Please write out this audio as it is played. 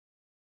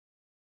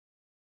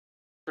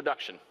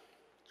production.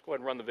 Let's go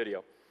ahead and run the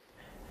video.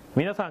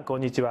 皆さんこ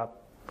んにちは。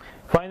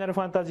ファイナルフ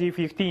ァンタジー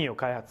15を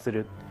開発す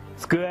る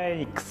スクエアエ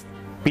ニックス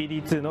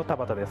PD2 の田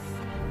畑です。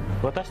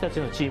私たち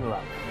のチームは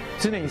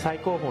常に最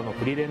高峰の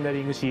プリレンダ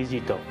リング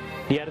CG と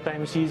リアルタイ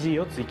ム CG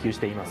を追求し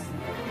ています。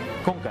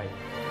今回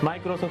マ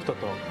イクロソフト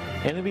と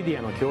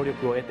NVIDIA の協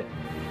力を得て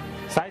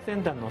最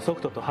先端のソ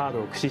フトとハード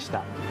を駆使し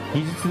た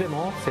技術デ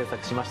モを制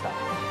作しました。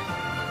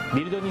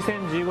ビルド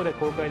2015で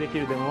公開でき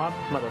るデモは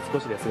まだ少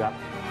しですが、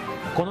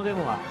このデ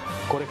モは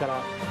これか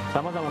ら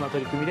さまざまな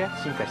取り組みで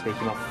進化してい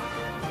きま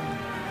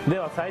す。で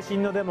は最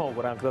新のデモを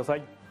ご覧くださ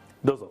い。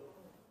どうぞ。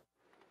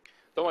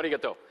どうもありが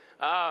とう。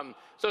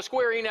So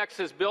Square Enix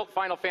has built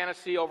Final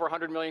Fantasy, over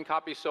 100 million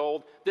copies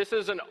sold. This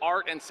is an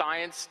art and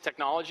science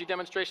technology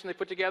demonstration they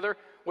put together.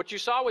 What you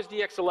saw was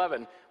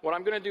DX11. What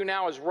I'm going to do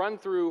now is run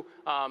through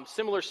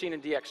similar scene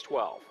in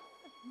DX12.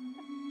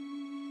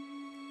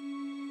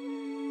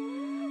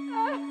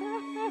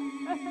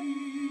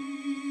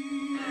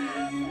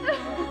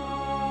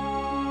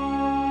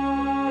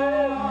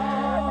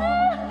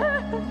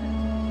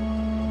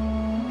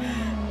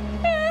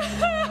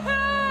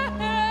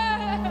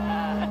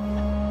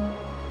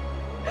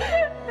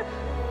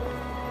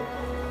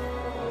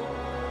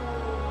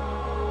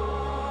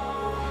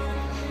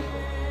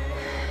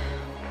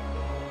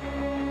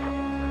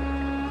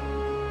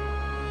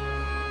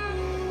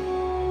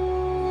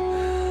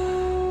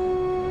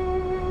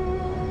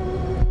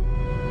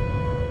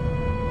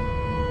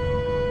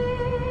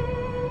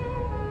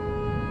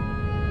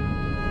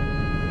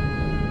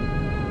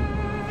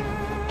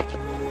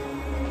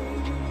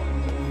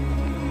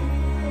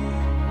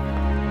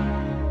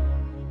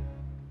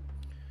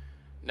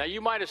 Now you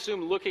might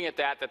assume looking at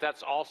that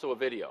that's also a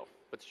video,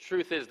 but the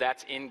truth is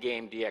that's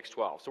in-game DX12.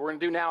 So what we're going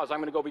to do now is I'm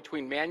going to go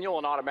between manual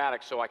and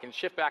automatic so I can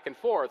shift back and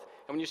forth,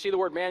 and when you see the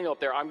word manual up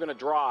there, I'm going to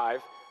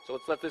drive, so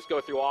let's let this go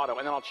through auto,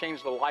 and then I'll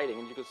change the lighting,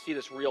 and you can see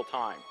this real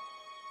time.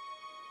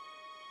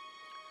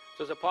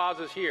 So as it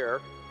pauses here,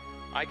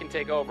 I can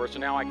take over, so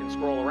now I can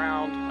scroll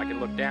around, I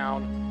can look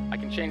down, I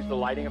can change the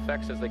lighting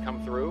effects as they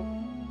come through.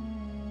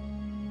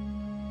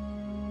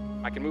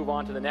 I can move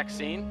on to the next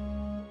scene.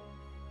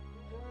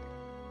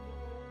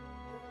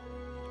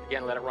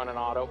 Again, let it run in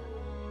auto.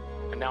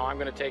 And now I'm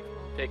going to take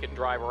it and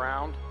drive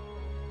around.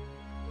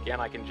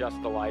 Again, I can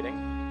adjust the lighting.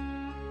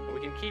 And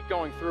we can keep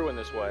going through in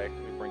this way. Let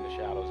me bring the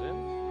shadows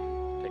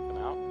in, take them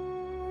out.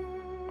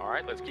 All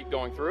right, let's keep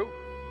going through.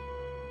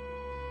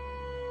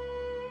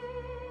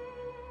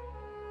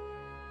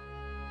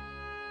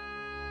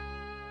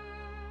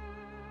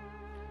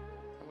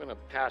 I'm going to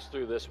pass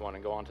through this one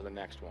and go on to the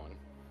next one.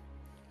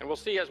 And we'll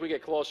see as we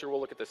get closer, we'll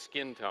look at the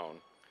skin tone.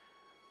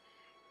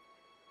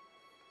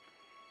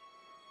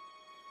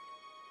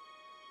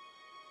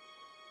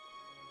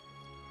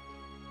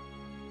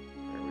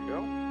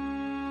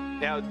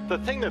 Now, the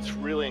thing that's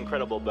really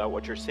incredible about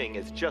what you're seeing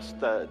is just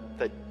the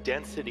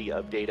density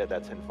of data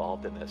that's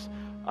involved in this.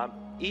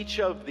 Each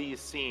of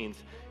these scenes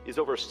is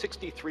over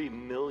 63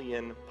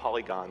 million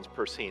polygons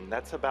per scene.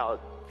 That's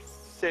about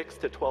 6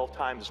 to 12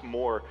 times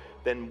more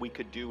than we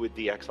could do with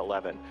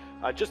DX11.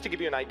 Just to give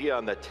you an idea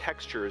on the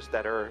textures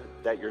that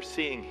you're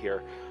seeing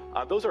here,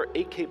 those are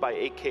 8K by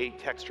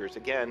 8K textures,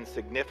 again,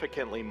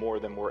 significantly more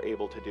than we're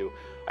able to do.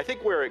 I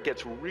think where it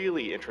gets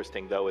really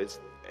interesting, though, is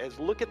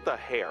look at the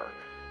hair.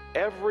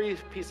 Every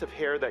piece of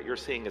hair that you're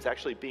seeing is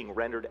actually being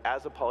rendered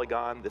as a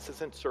polygon. This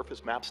isn't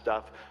surface map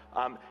stuff.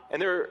 And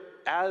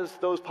as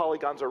those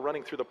polygons are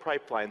running through the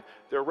pipeline,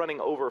 they're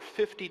running over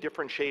 50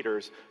 different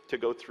shaders to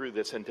go through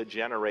this and to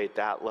generate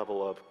that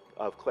level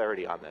of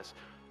clarity on this.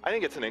 I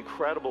think it's an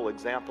incredible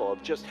example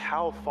of just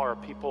how far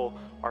people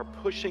are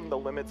pushing the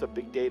limits of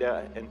big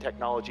data and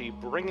technology,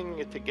 bringing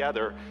it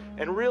together,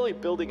 and really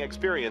building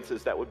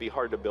experiences that would be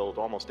hard to build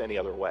almost any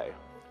other way.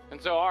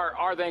 And so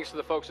our thanks to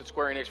the folks at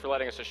Square Enix for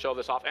letting us just show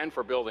this off and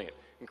for building it.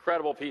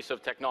 Incredible piece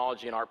of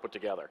technology and art put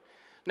together.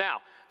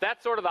 Now,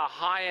 that's sort of the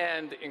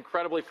high-end,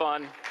 incredibly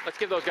fun. Let's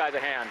give those guys a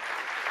hand.